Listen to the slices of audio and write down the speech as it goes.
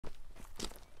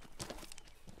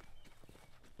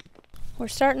We're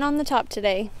starting on the top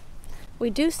today. We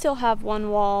do still have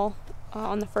one wall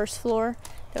on the first floor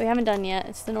that we haven't done yet.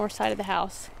 It's the north side of the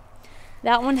house.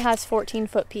 That one has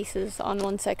 14-foot pieces on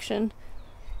one section.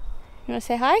 You want to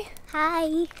say hi?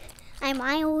 Hi, I'm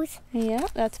Miles. Yeah,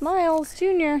 that's Miles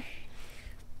Jr.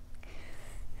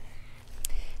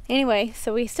 Anyway,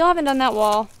 so we still haven't done that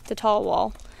wall, the tall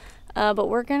wall, but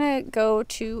we're gonna go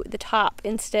to the top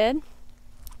instead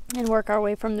and work our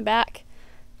way from the back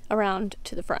around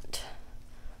to the front.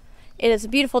 It is a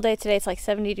beautiful day today. It's like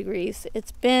 70 degrees.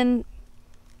 It's been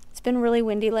really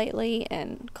windy lately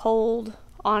and cold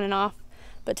on and off,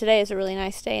 but today is a really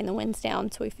nice day and the wind's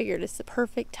down, so we figured it's the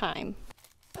perfect time.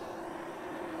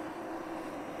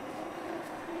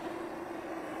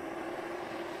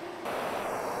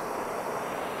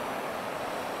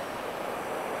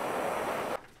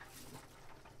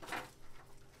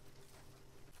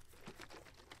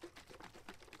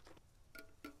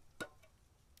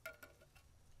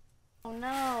 Oh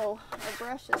no, our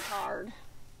brush is hard.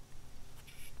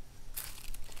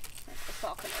 Let's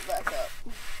soften it back up.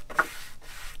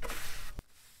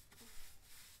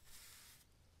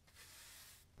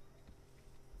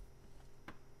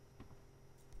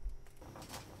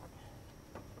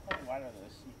 How wide are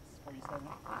those sheets? 47?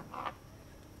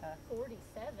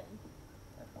 47?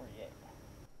 Or 48?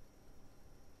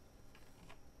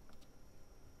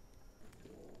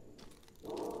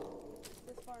 Is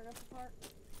this far enough apart?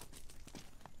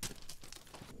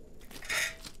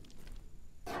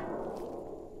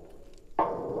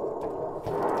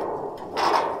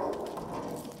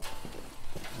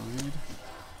 Wide.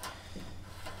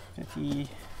 50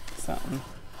 something.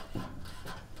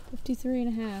 53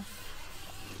 and a half.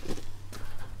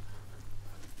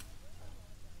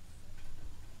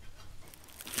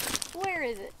 Where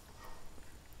is it?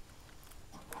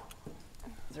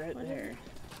 It's right What is there. it?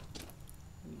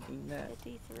 You do that.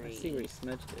 53. I see where you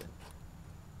smudged it.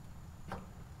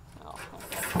 Oh,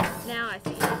 okay. Now I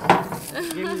see.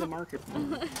 Give me the marker.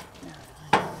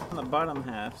 On the bottom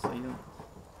half, so you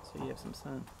have some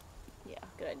sun. Yeah,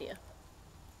 good idea.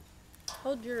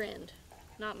 Hold your end,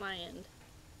 not my end.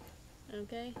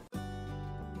 Okay?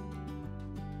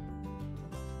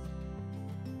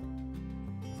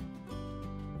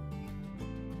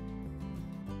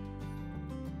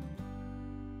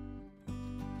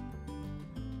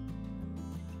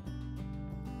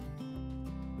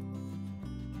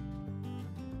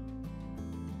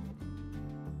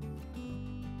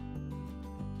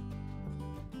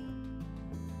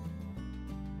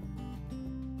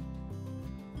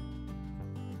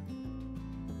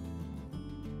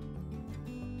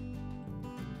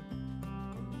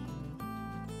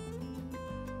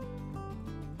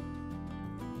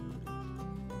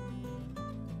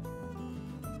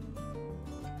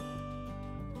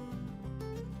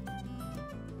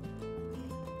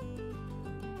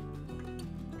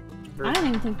 I don't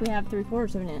even think we have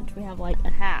 3/4 of an inch. We have like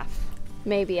a half,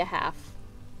 maybe a half.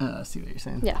 I see what you're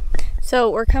saying. Yeah. So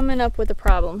we're coming up with a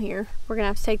problem here. We're gonna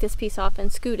have to take this piece off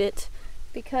and scoot it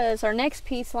because our next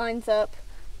piece lines up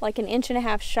like 1.5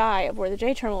 inches shy of where the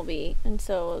J-turn will be, and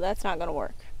so that's not gonna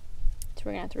work. So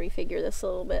we're gonna have to refigure this a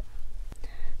little bit.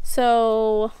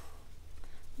 So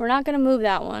we're not gonna move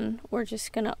that one. We're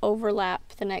just gonna overlap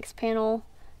the next panel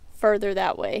further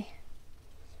that way.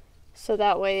 So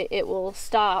that way it will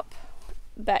stop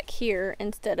back here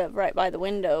instead of right by the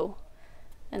window,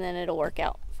 and then it'll work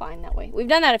out fine that way. We've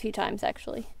done that a few times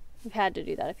actually. We've had to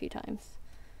do that a few times.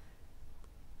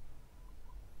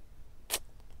 What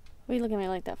are you looking at me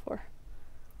like that for?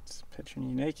 Just picturing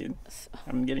you naked.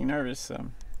 I'm getting nervous, so.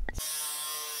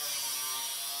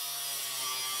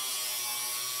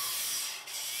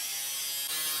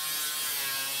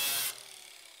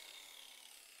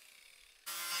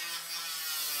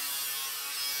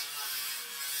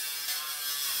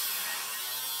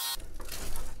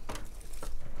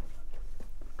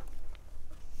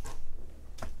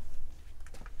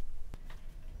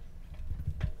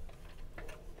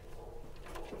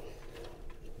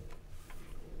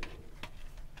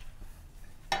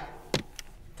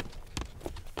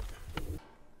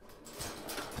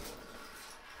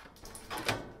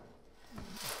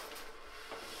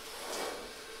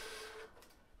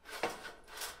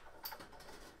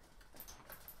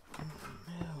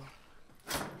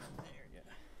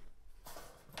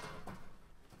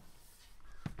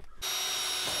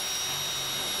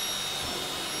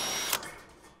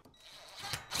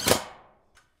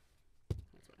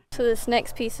 So this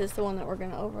next piece is the one that we're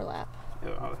going to overlap.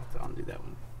 Oh, I'll have to undo that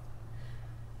one.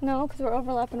 No, because we're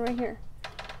overlapping right here.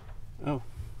 Oh,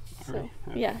 So, alright.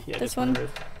 Okay. yeah, this just one, rib.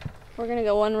 we're going to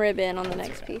go one rib in on the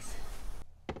next piece.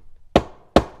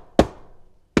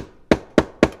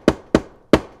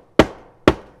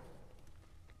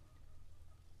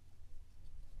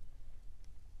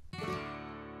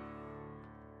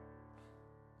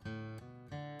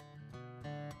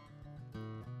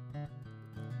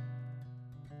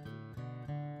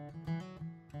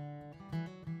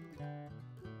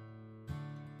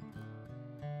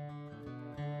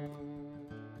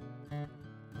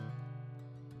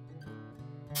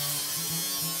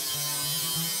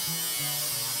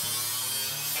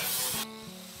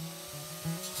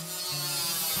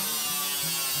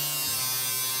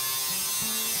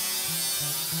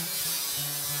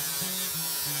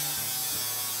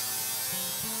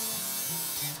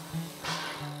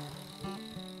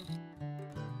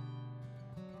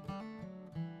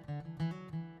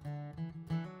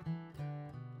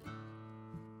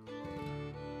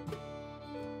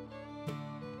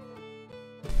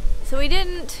 So we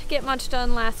didn't get much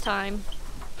done last time,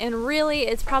 and really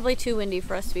it's probably too windy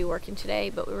for us to be working today,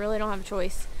 but we really don't have a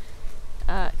choice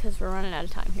because we're running out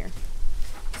of time here.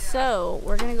 So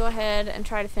we're gonna go ahead and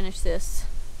try to finish this.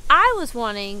 I was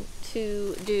wanting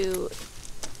to do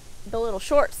the little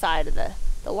short side of the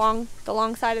long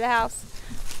side of the house,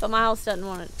 but my house doesn't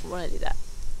want to do that.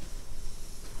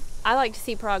 I like to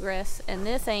see progress, and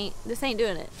this ain't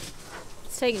doing it.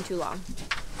 It's taking too long.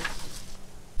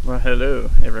 Well,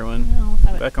 hello everyone. No,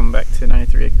 Welcome back to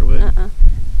 93 Acre Wood. Do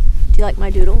you like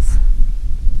my doodles?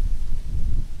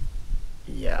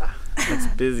 Yeah, it's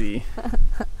busy.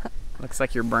 Looks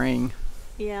like your brain.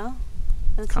 Yeah.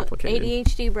 That's Complicated.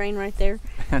 ADHD brain right there.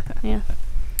 Yeah.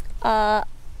 I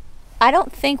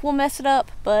don't think we'll mess it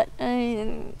up, but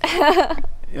It'll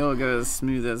go as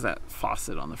smooth as that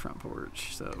faucet on the front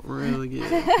porch, so really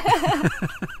good.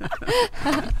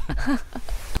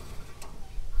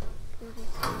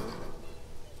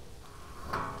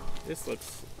 This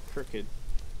looks crooked.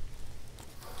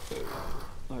 So,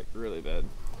 like, really bad.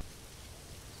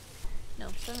 no,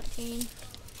 17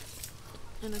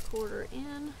 and a quarter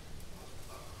in.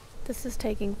 This is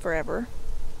taking forever.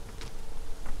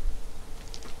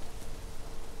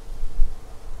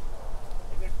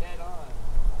 They're dead on.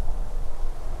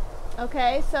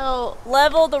 Okay, so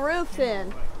level the roof then.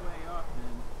 Like, way off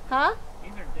then. Huh?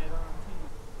 These are dead on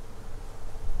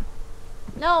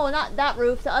too. No, not that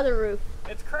roof, the other roof.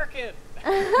 It's crooked!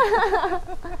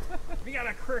 We got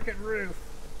a crooked roof.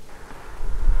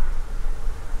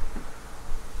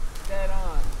 Dead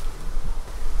on.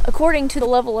 According to the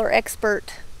leveler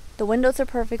expert, the windows are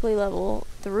perfectly level,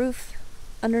 the roof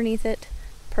underneath it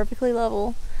perfectly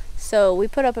level. So we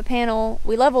put up a panel,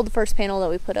 we leveled the first panel that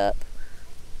we put up,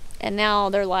 and now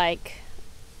they're going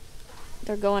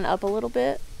up a little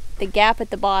bit. The gap at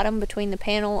the bottom between the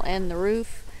panel and the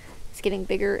roof is getting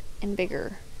bigger and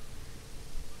bigger.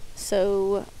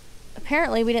 So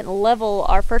apparently we didn't level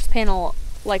our first panel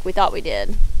like we thought we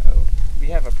did. Oh, we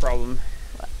have a problem.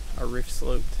 What? Our roof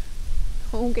sloped.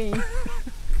 Okay.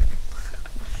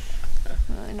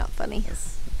 Not funny.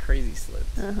 It's crazy sloped.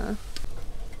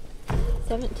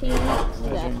 17, what is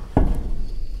that?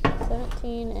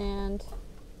 17 and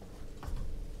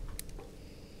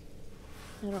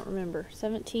I don't remember.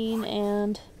 17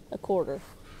 and a quarter.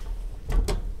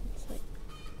 Let's see.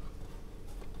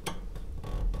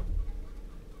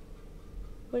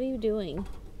 What are you doing?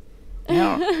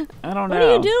 No, I don't know. What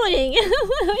are you doing?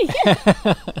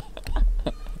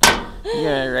 You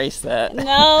gotta erase that.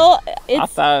 No, I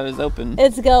thought it was open.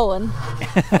 it's going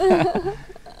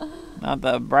Not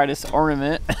the brightest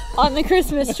ornament. on the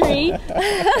Christmas tree.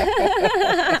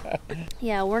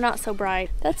 Yeah, we're not so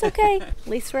bright. That's okay. At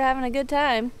least we're having a good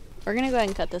time. We're gonna go ahead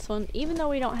and cut this one, even though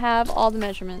we don't have all the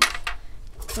measurements.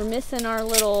 We're missing our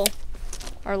little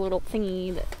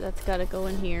thingy that's got to go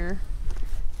in here,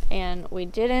 and we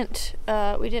didn't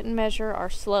measure our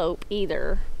slope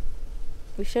either.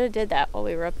 We should have did that while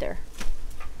we were up there.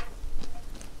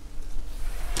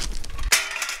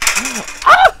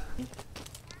 Ah!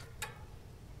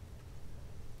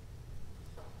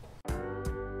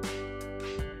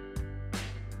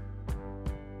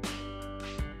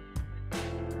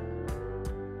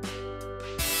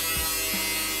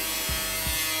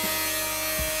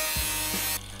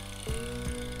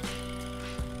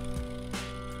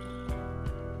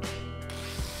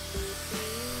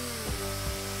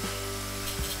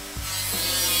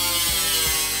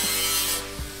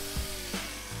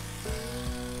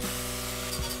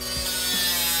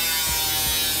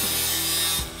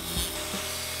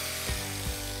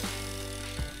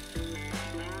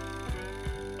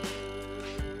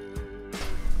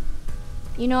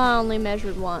 You know I only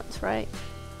measured once, right?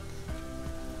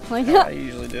 Like, I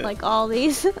usually do. like all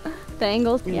these, the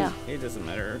angles, yeah. It doesn't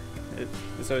matter.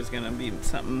 It's always gonna be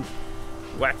something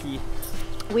wacky.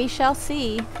 We shall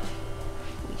see.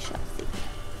 We shall see.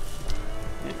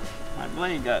 My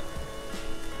blade got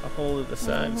a hole at the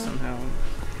side somehow.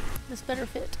 This better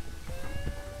fit.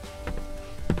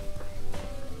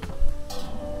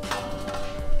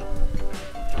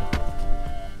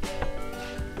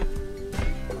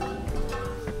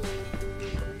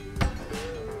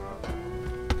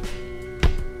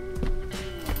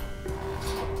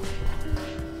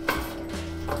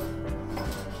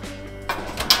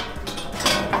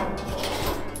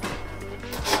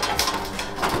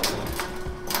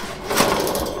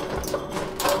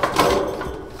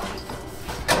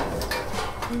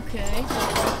 Okay, so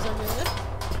far so good.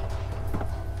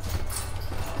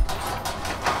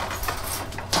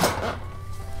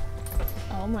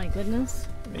 Oh my goodness.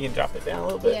 You can drop it down a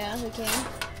little bit. Yeah, we can.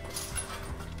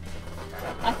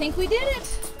 I think we did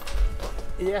it.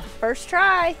 Yeah. First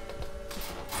try.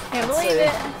 Can't Let's believe see.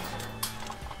 it.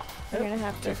 We're gonna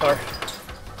have Too to. far.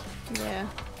 Yeah.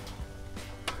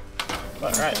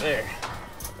 But right there.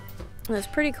 It was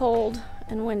pretty cold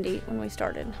and windy when we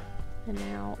started, and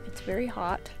now it's very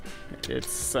hot.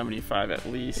 It's 75 at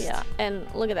least. Yeah, and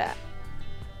look at that.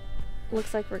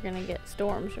 Looks like we're gonna get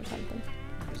storms or something.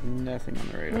 There's nothing on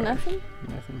the radar. Nothing?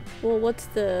 Nothing. Well, what's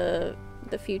the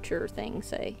future thing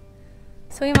say?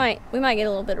 So we might get a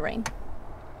little bit of rain.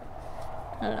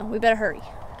 I don't know. We better hurry.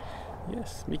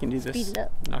 Yes, we can do this. Speed it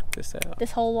up. Knock this out.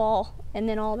 This whole wall, and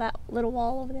then all that little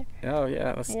wall over there. Oh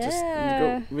yeah, let's Yeah.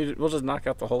 just go. We'll just knock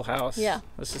out the whole house. Yeah.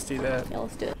 Let's just do that. Yeah,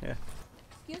 let's do it. Yeah.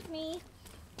 Excuse me.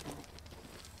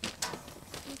 2,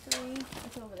 3.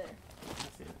 It's over there.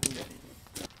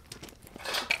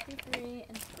 2, 3,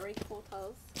 and 3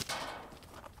 quarters.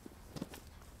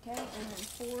 Okay, and then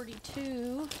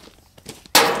 42.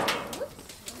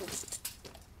 Whoops.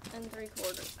 And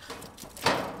 3/4.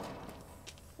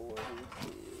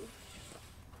 42.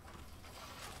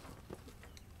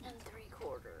 And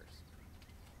 3/4.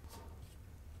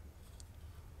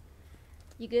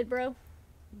 You good, bro?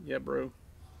 Yeah, bro.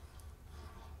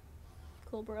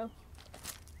 Cool, bro.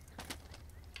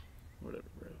 Whatever,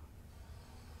 bro.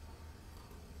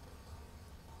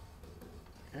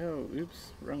 Oh,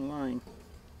 oops, wrong line.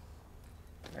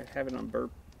 I have it on bird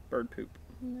poop.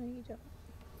 No, you don't.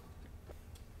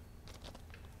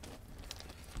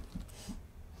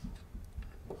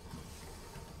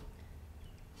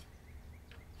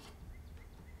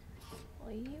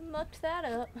 Well, you mucked that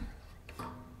up.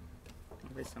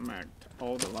 At least I marked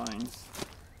all the lines.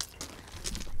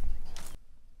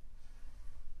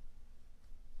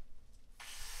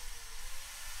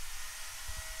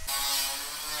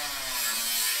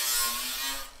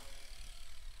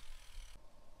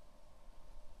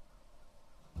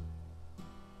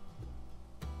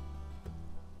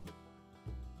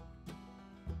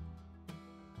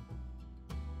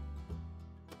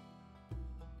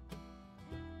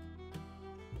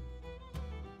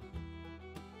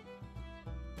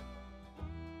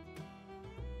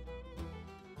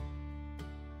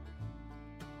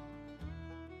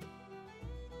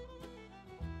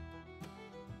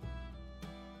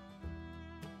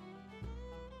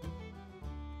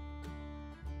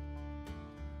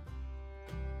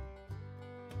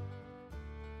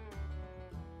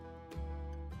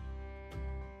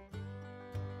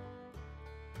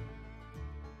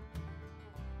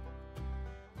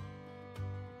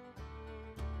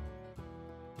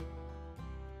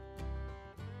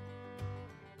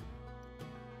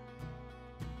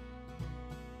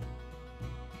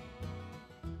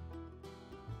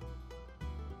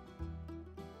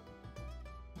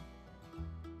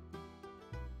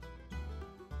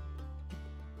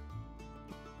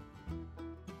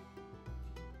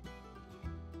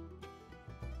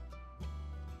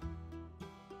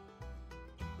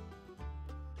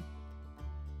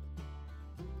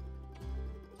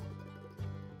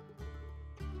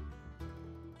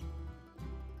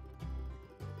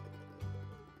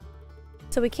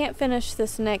 So we can't finish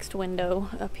this next window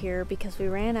up here because we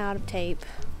ran out of tape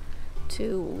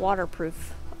to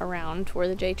waterproof around where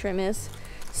the J-trim is.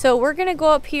 So we're gonna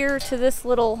go up here to this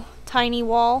little tiny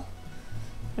wall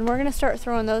and we're gonna start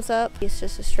throwing those up. It's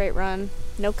just a straight run,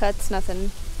 no cuts,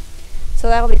 nothing. So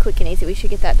that'll be quick and easy. We should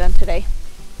get that done today.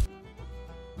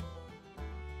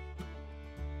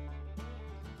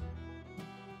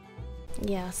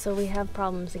 Yeah, so we have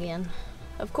problems again.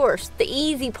 Of course, the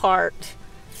easy part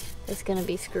is gonna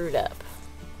be screwed up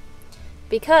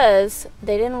because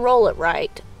they didn't roll it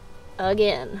right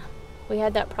again. We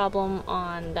had that problem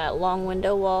on that long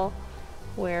window wall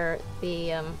where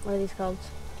the what are these called?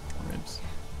 Ribs.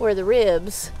 Where the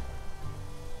ribs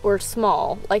were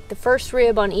small. Like the first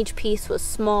rib on each piece was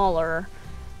smaller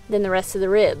than the rest of the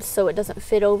ribs, so it doesn't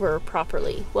fit over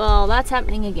properly. Well, that's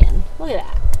happening again. Look at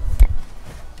that.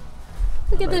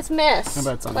 Look at this mess.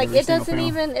 Like it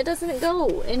doesn't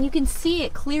go, and you can see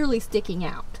it clearly sticking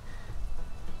out.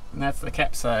 And that's the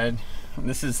cap side. And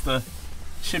this is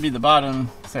should be the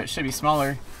bottom, so it should be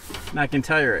smaller. And I can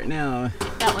tell you right now,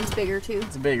 That one's bigger too.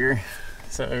 it's bigger.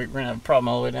 So we're gonna have a problem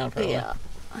all the way down probably. Yeah.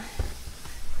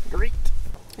 Great.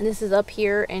 And this is up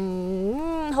here,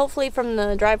 and hopefully from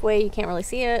the driveway you can't really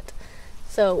see it.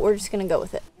 So we're just gonna go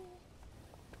with it.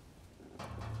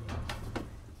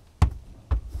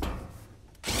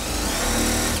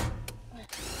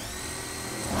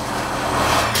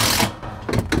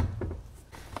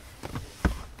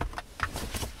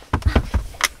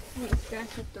 I'm gonna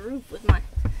scratch up the roof with my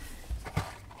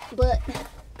butt.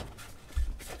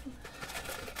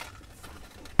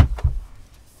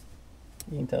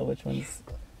 You can tell which one's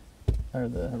Or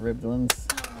the ribbed ones.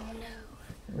 Oh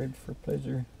no. Ribbed for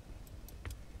pleasure.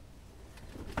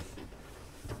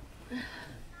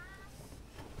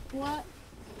 What?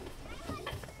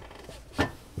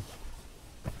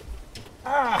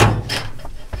 I'm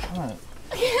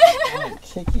gonna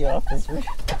kick you off this roof.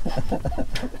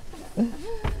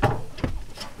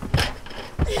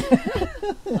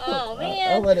 Oh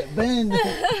man. I'll let it bend.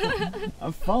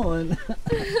 I'm falling.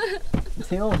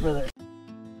 Tail brother.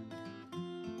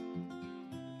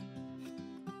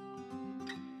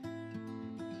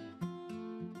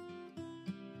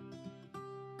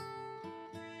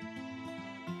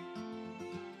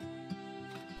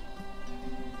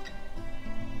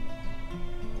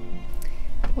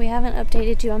 We haven't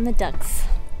updated you on the ducks.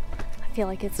 I feel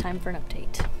like it's time for an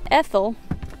update. Ethel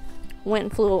went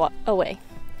and flew away.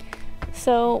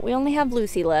 So we only have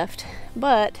Lucy left,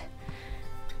 but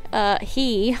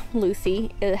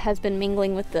Lucy, has been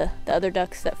mingling with the other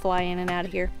ducks that fly in and out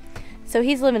of here. So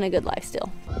he's living a good life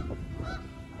still.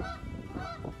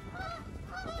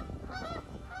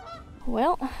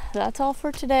 Well, that's all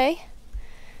for today.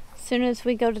 As soon as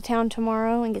we go to town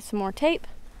tomorrow and get some more tape,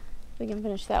 we can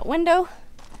finish that window.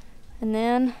 And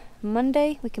then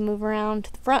Monday, we can move around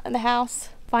to the front of the house.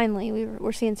 Finally,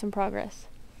 we're seeing some progress.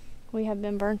 We have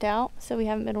been burnt out, so we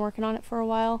haven't been working on it for a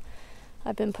while.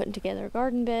 I've been putting together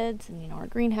garden beds and, our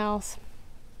greenhouse.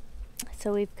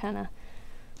 So we've kind of,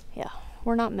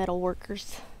 we're not metal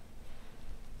workers.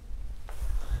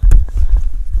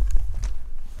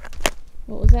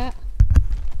 What was that?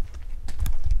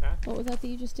 Huh? What was that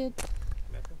you just did?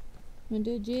 Nothing. Want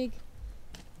to do a jig?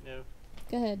 No.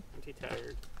 Go ahead. I'm too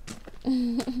tired.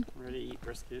 I'm ready to eat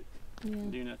brisket. Yeah.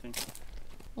 Do nothing.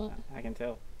 What? I can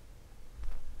tell.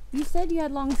 You said you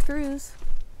had long screws.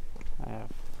 I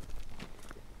have.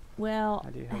 Well,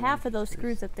 I do have half long of those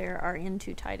screws. screws up there are in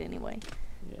too tight anyway.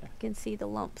 Yeah. You can see the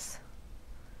lumps.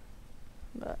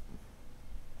 But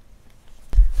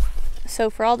so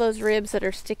for all those ribs that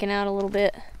are sticking out a little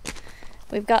bit,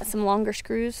 we've got some longer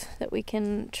screws that we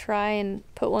can try and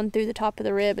put one through the top of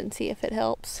the rib and see if it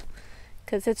helps,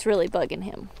 because it's really bugging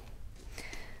him.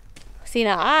 See,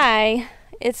 now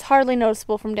it's hardly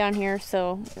noticeable from down here,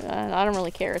 so I don't really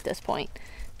care at this point,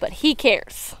 but he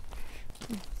cares.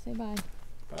 Say bye.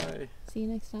 Bye. See you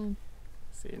next time.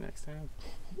 See you next time.